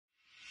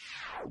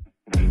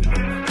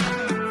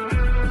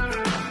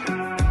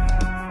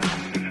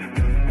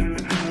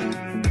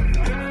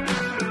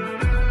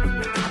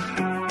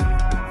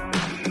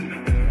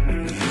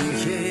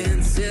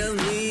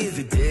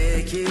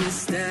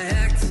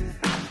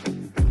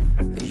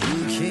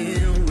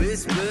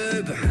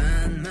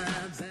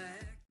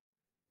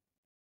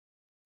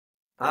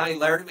Hi,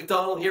 Larry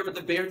McDonald here with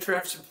the Bear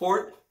Traps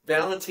Report.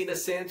 Valentina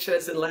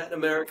Sanchez in Latin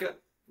America.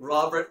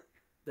 Robert,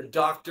 the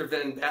Dr.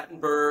 Van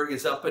Battenberg,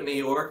 is up in New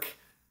York.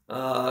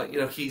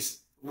 He's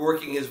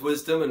working his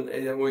wisdom,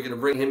 and we're going to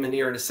bring him in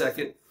here in a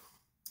second.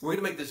 We're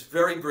going to make this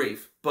very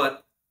brief,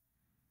 but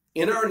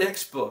in our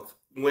next book,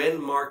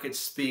 When Markets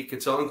Speak,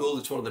 it's on Google.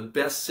 It's one of the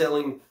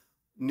best-selling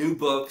new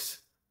books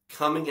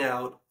coming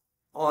out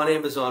on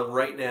Amazon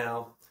right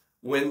now.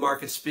 When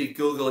Markets Speak,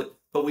 Google it.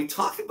 But we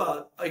talk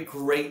about a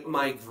great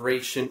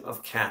migration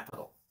of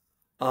capital.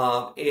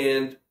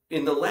 And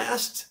in the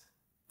last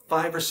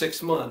 5 or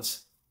 6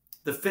 months,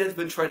 the Fed's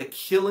been trying to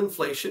kill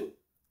inflation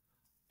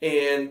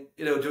and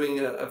doing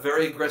a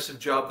very aggressive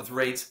job with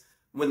rates.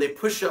 When they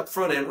push up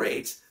front-end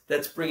rates,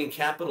 that's bringing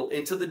capital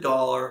into the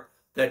dollar.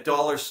 That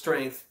dollar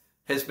strength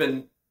has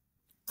been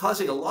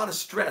causing a lot of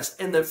stress.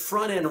 And the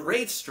front-end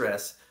rate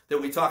stress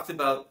that we talked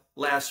about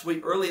last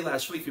week, early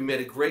last week, we made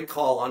a great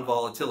call on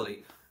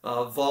volatility.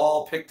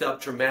 Vol picked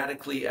up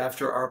dramatically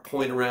after our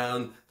point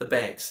around the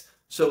banks.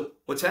 So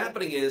what's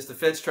happening is the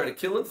Fed's trying to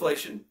kill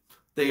inflation.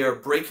 They are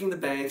breaking the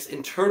banks.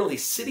 Internally,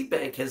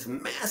 Citibank has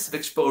massive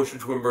exposure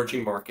to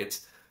emerging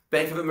markets.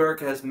 Bank of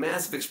America has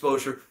massive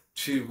exposure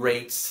to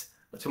rates,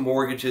 to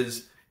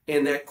mortgages,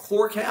 and that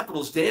core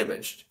capital is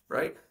damaged,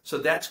 right? So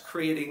that's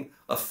creating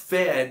a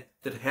Fed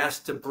that has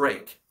to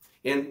break.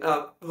 And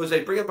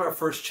Jose, bring up our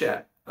first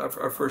chart.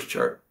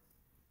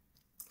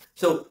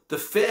 So the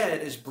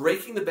Fed is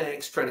breaking the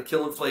banks, trying to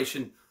kill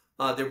inflation.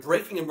 They're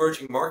breaking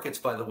emerging markets,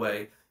 by the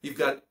way. You've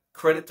got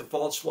credit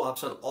default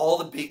swaps on all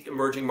the big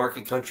emerging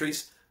market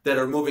countries that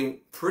are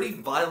moving pretty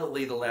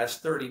violently the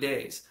last 30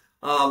 days.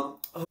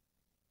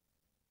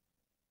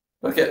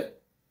 Okay,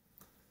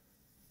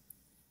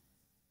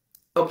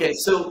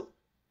 so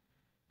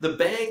the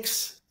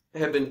banks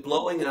have been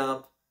blowing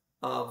up,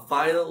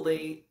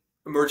 violently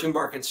emerging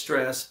market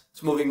stress.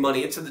 It's moving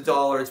money into the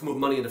dollar. It's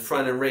moving money into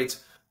front-end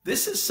rates.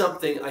 This is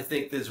something I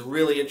think that's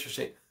really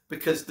interesting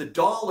because the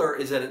dollar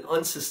is at an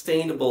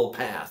unsustainable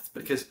path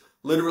because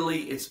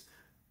literally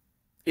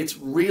it's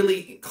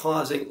really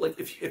causing, like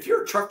if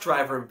you're a truck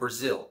driver in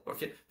Brazil,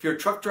 okay, if you're a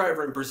truck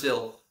driver in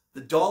Brazil, the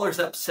dollar's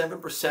up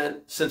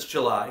 7% since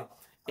July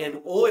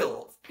and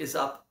oil is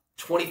up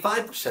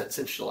 25%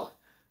 since July.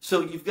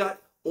 So you've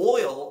got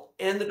oil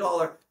and the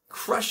dollar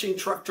crushing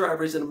truck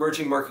drivers in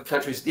emerging market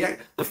countries. The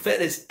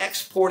Fed is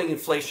exporting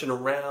inflation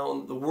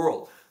around the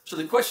world. So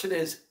the question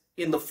is,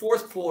 in the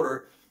fourth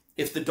quarter,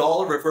 if the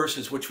dollar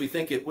reverses, which we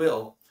think it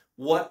will,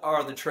 what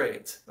are the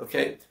trades?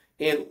 Okay,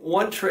 and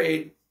one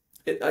trade,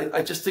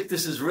 I just think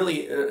this is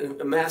really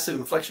a massive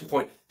inflection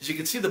point. As you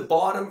can see, the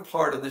bottom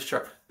part of this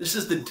chart. This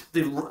is the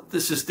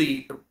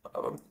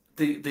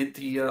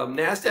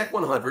Nasdaq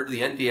 100,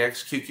 the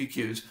NDX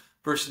QQQs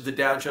versus the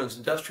Dow Jones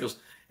Industrials,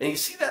 and you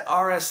see that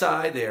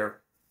RSI there.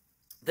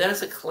 That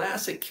is a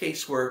classic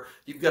case where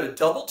you've got a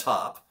double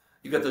top.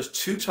 You've got those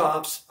two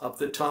tops up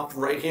the top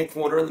right-hand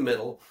corner in the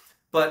middle,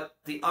 but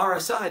the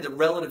RSI, the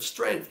relative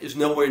strength, is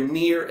nowhere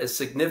near as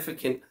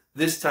significant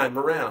this time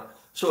around.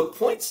 So it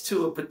points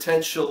to a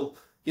potential,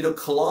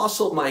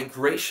 colossal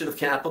migration of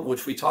capital,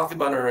 which we talk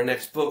about in our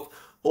next book,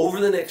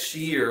 over the next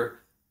year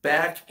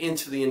back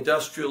into the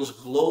industrials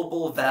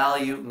global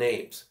value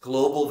names,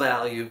 global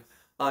value.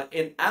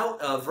 And out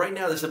of, right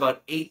now, there's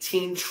about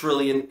 18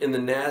 trillion in the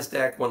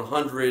Nasdaq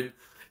 100.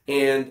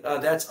 And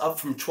that's up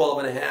from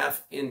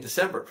 12.5 in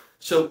December.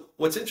 So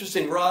what's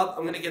interesting, Rob,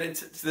 I'm going to get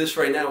into this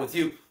right now with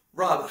you.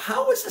 Rob,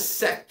 how is a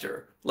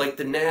sector like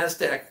the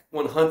Nasdaq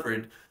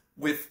 100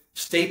 with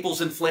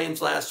staples in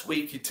flames last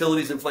week,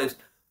 utilities in flames,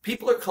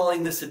 people are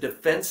calling this a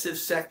defensive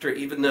sector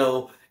even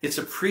though it's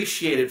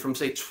appreciated from,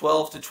 say,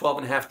 12 to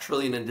 12.5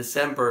 trillion in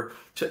December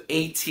to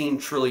 18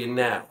 trillion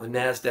now, the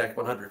Nasdaq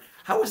 100.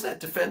 How is that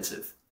defensive?